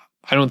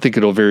 I don't think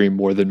it'll vary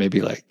more than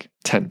maybe like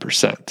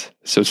 10%.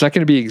 So it's not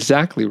going to be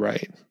exactly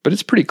right, but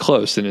it's pretty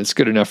close and it's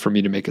good enough for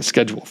me to make a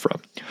schedule from.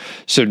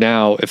 So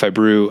now if I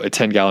brew a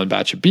 10-gallon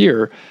batch of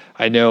beer,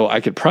 I know I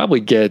could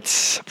probably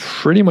get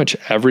pretty much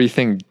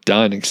everything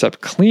done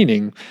except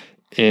cleaning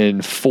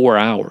in 4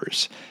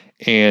 hours.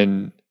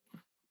 And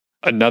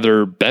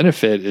another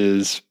benefit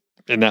is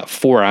in that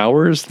 4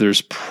 hours,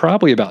 there's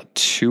probably about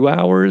 2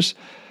 hours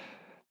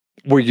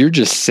where you're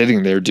just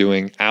sitting there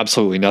doing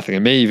absolutely nothing. It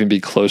may even be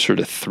closer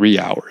to 3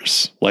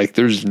 hours. Like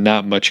there's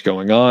not much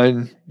going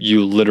on.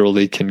 You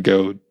literally can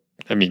go,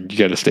 you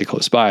got to stay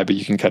close by, but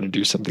you can kind of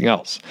do something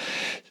else.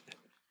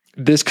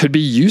 This could be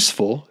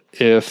useful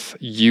if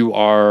you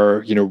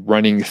are,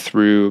 running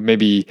through,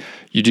 maybe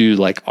you do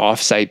like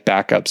offsite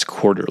backups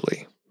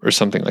quarterly or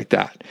something like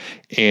that.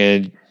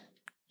 And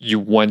you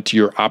want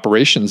your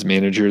operations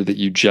manager that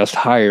you just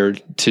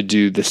hired to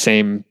do the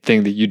same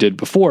thing that you did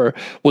before.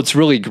 Well, it's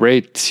really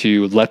great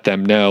to let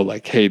them know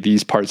like, hey,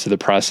 these parts of the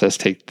process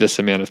take this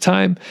amount of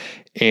time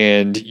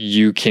and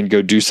you can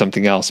go do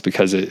something else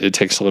because it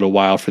takes a little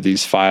while for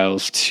these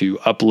files to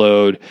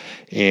upload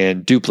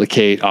and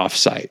duplicate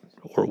offsite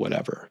or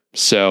whatever.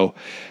 So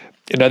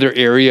another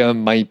area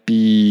might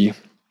be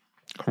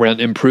around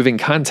improving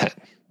content.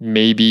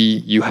 Maybe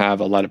you have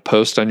a lot of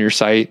posts on your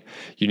site.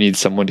 You need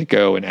someone to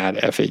go and add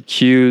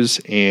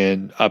FAQs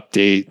and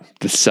update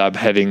the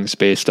subheadings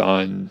based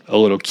on a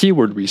little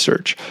keyword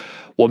research.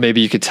 Well,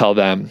 maybe you could tell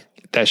them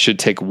that should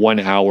take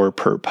 1 hour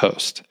per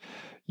post.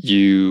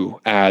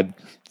 You add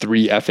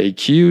 3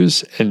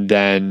 FAQs and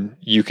then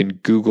you can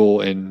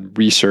Google and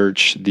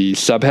research the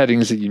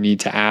subheadings that you need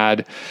to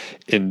add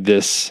in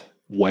this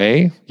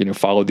way,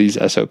 follow these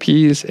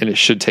SOPs, and it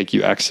should take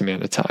you X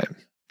amount of time.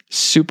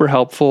 Super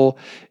helpful.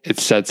 It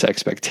sets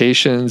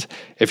expectations.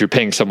 If you're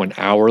paying someone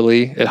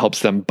hourly, it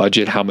helps them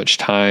budget how much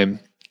time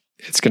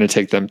it's going to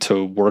take them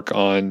to work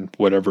on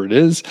whatever it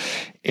is.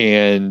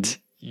 And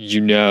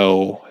you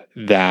know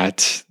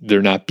that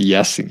they're not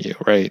BSing you,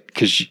 right?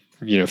 Because,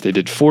 if they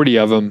did 40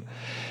 of them,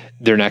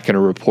 they're not going to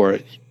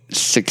report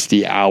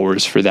 60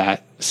 hours for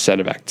that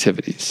set of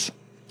activities.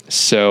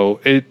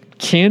 So it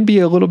can be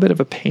a little bit of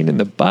a pain in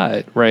the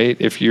butt, right?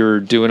 If you're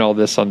doing all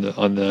this on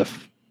the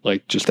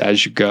like just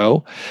as you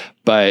go.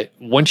 But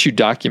once you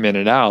document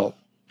it out,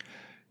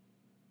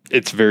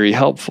 it's very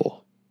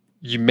helpful.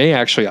 You may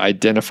actually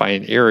identify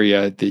an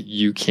area that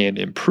you can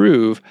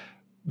improve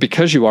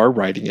because you are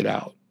writing it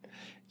out.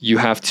 You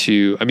have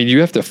to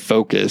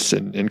focus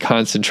and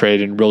concentrate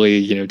and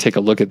really, take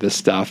a look at this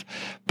stuff,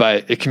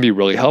 but it can be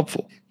really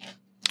helpful.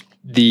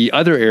 The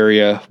other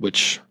area,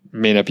 which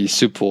may not be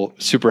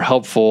super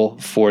helpful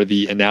for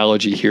the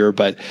analogy here,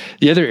 but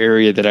the other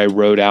area that I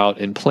wrote out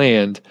and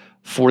planned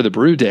for the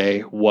brew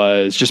day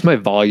was just my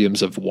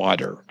volumes of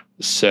water.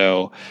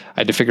 So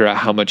I had to figure out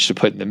how much to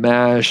put in the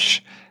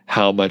mash,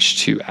 how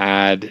much to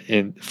add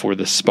in for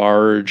the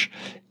sparge.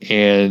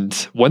 And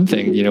one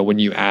thing, when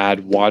you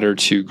add water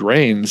to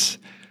grains,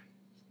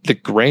 the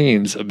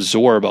grains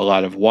absorb a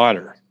lot of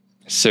water.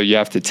 So you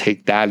have to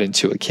take that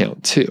into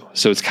account too.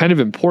 So it's kind of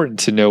important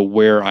to know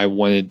where I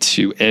wanted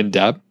to end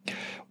up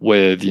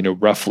with,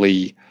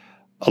 roughly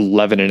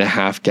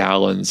 11.5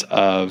 gallons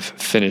of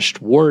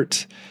finished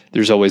wort.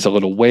 There's always a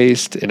little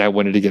waste, and I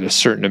wanted to get a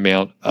certain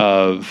amount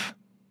of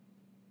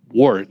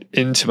wort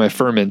into my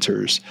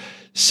fermenters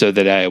so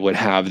that I would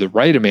have the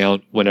right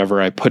amount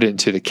whenever I put it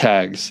into the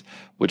kegs,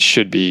 which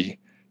should be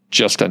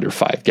just under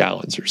 5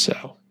 gallons or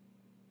so.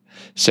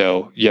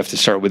 So you have to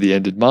start with the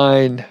end in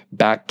mind,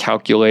 back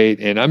calculate,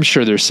 and I'm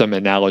sure there's some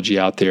analogy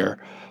out there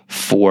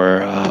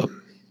for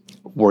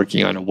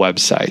working on a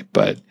website,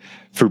 but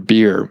for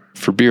beer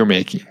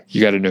making, you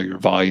got to know your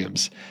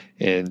volumes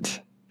and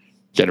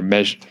you got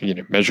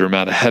to measure them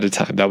out ahead of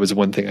time. That was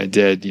one thing I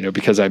did,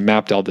 because I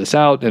mapped all this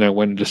out and I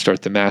wanted to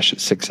start the mash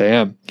at 6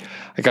 a.m.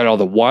 I got all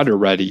the water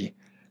ready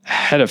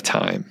ahead of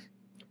time,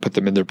 put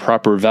them in their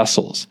proper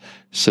vessels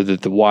so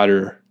that the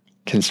water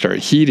can start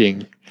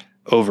heating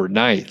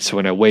overnight. So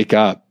when I wake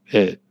up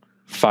at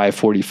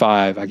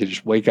 5:45, I could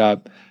just wake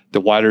up,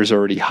 the water's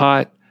already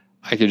hot.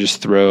 I could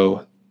just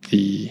throw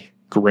the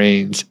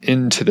grains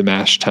into the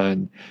mash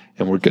tun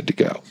and we're good to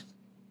go.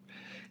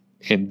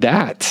 And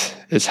that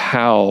is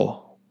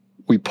how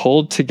we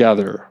pulled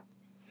together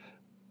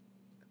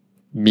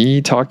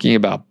me talking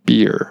about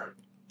beer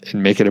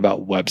and make it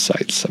about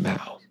websites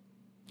somehow.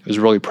 I was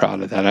really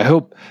proud of that. I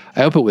hope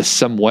it was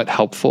somewhat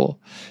helpful.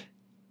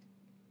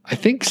 I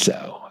think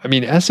so.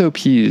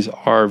 SOPs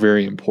are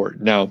very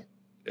important. Now,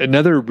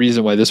 another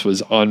reason why this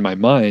was on my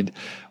mind,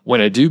 when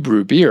I do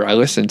brew beer, I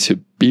listen to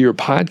beer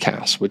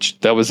podcasts, which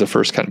that was the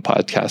first kind of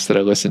podcast that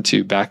I listened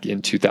to back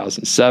in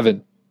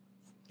 2007.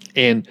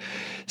 And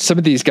some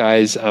of these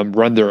guys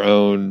run their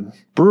own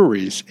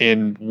breweries.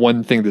 And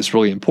one thing that's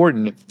really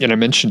important, and I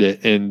mentioned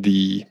it in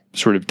the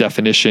sort of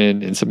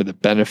definition and some of the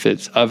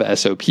benefits of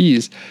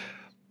SOPs,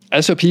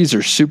 SOPs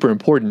are super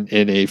important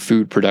in a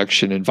food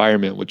production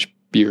environment, which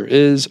beer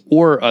is,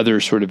 or other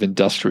sort of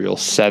industrial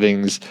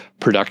settings,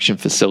 production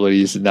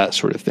facilities, and that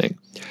sort of thing.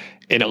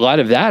 And a lot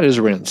of that is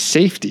around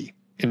safety.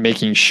 and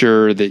making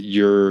sure that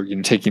you're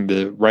taking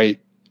the right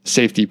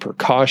safety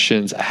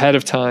precautions ahead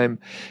of time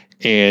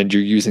and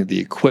you're using the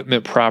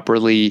equipment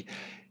properly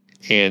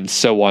and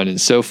so on and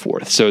so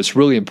forth. So it's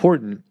really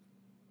important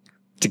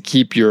to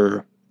keep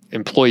your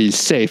employees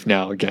safe.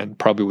 Now, again,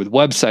 probably with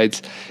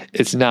websites,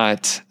 it's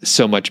not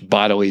so much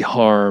bodily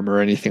harm or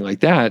anything like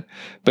that.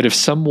 But if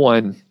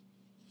someone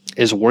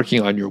is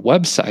working on your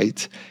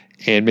website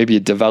and maybe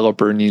a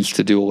developer needs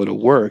to do a little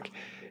work,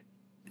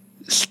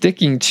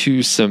 sticking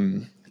to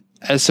some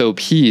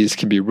SOPs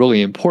can be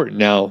really important.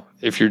 Now,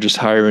 if you're just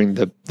hiring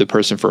the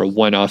person for a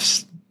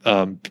one-off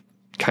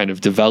kind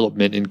of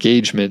development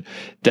engagement,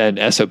 then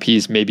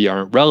SOPs maybe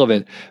aren't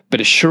relevant,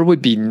 but it sure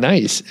would be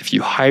nice if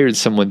you hired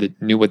someone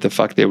that knew what the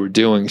fuck they were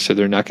doing, so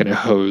they're not going to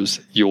hose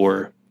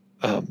your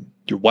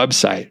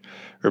website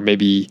or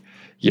maybe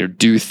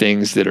do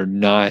things that are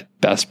not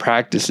best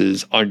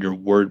practices on your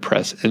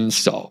WordPress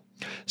install.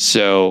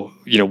 So,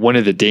 one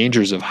of the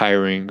dangers of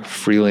hiring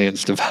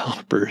freelance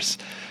developers,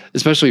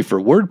 especially for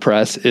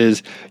WordPress,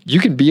 is you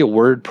can be a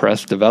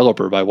WordPress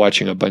developer by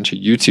watching a bunch of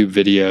YouTube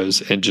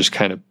videos and just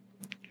kind of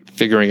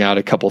figuring out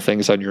a couple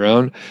things on your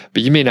own,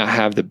 but you may not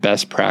have the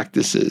best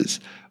practices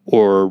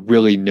or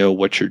really know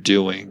what you're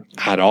doing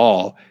at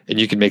all,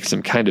 and you can make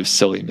some kind of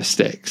silly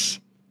mistakes.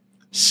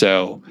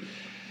 So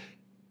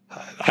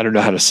I don't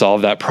know how to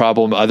solve that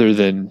problem other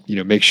than,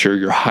 make sure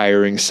you're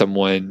hiring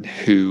someone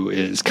who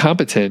is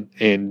competent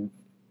and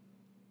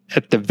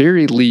at the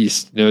very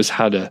least knows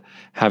how to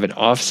have an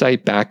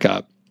offsite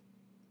backup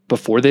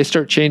before they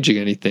start changing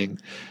anything,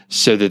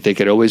 so that they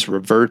could always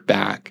revert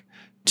back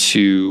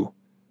to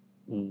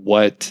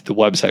what the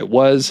website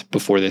was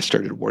before they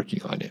started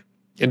working on it.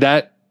 And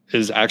that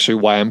is actually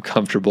why I'm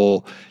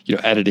comfortable,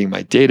 editing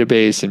my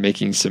database and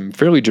making some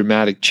fairly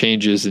dramatic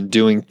changes and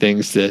doing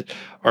things that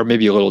are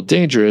maybe a little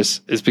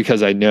dangerous, is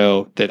because I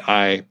know that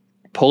I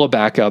pull a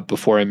backup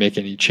before I make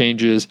any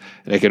changes,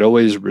 and I could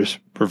always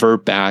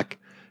revert back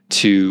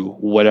to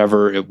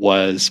whatever it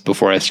was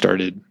before I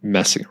started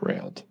messing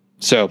around.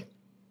 So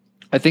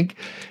I think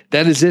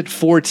that is it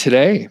for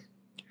today.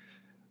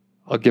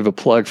 I'll give a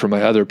plug for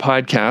my other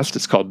podcast.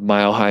 It's called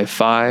Mile High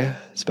Fi.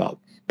 It's about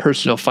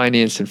personal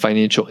finance and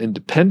financial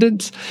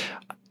independence.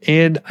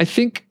 And I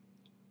think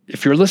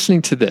if you're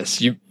listening to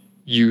this,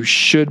 you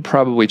should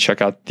probably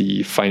check out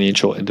the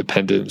financial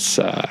independence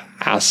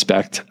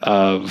aspect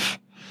of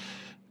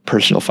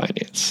personal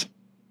finance.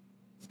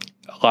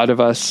 A lot of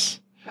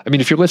us,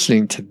 if you're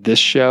listening to this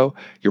show,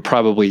 you're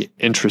probably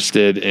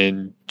interested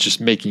in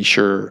just making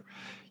sure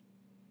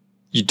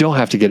you don't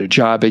have to get a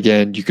job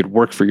again. You could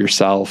work for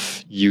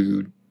yourself.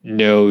 You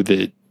know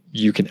that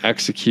you can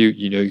execute.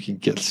 You can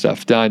get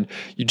stuff done.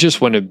 You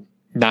just want to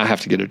not have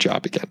to get a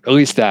job again. At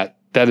least that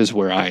is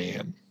where I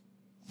am.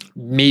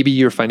 Maybe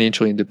you're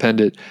financially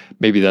independent.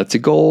 Maybe that's a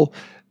goal.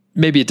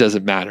 Maybe it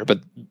doesn't matter, but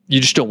you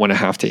just don't want to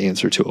have to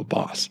answer to a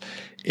boss.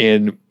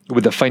 And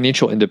with the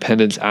financial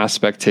independence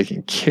aspect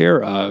taken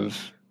care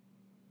of,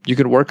 you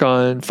can work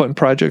on fun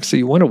projects that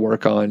you want to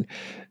work on.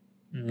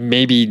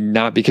 Maybe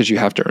not because you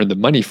have to earn the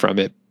money from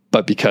it,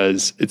 but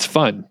because it's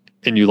fun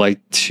and you like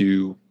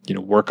to,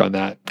 work on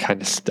that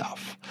kind of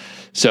stuff.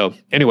 So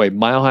anyway,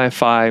 Mile High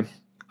Fi,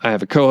 I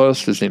have a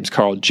co-host. His name's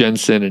Carl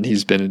Jensen, and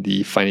he's been in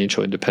the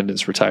financial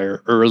independence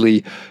retire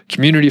early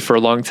community for a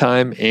long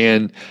time.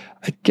 And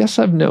I guess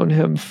I've known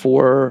him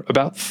for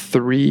about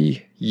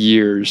 3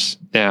 years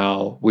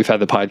now. We've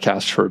had the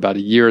podcast for about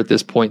a year at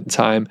this point in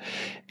time.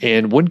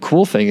 And one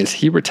cool thing is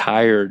he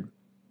retired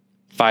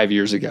 5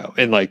 years ago,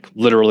 and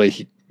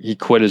literally he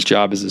quit his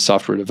job as a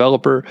software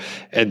developer,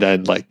 and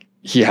then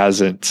he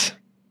hasn't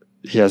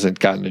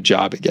gotten a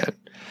job again.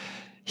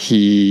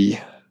 He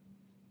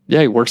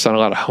works on a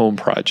lot of home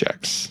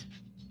projects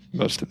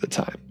most of the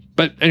time.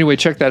 But anyway,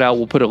 check that out.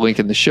 We'll put a link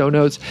in the show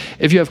notes.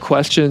 If you have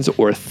questions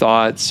or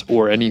thoughts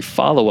or any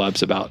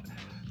follow-ups about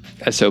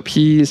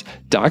SOPs,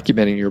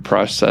 documenting your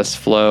process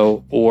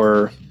flow,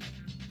 or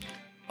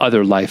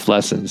other life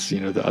lessons,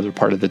 the other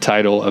part of the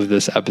title of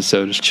this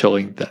episode is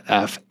Chilling the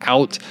F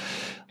Out,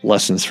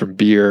 Lessons from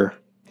Beer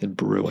and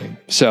Brewing.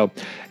 So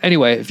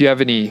anyway, if you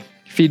have any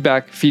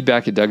feedback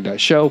at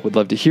Doug.show, would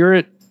love to hear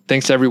it.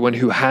 Thanks to everyone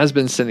who has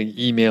been sending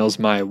emails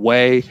my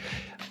way.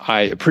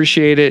 I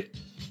appreciate it.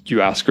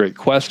 You ask great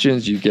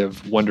questions. You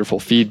give wonderful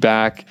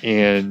feedback,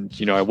 and,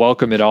 I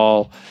welcome it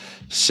all.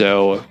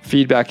 So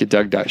feedback at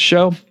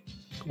Doug.show.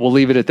 We'll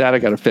leave it at that. I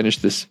got to finish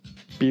this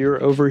beer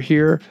over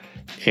here,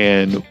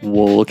 and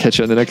we'll catch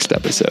you on the next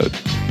episode.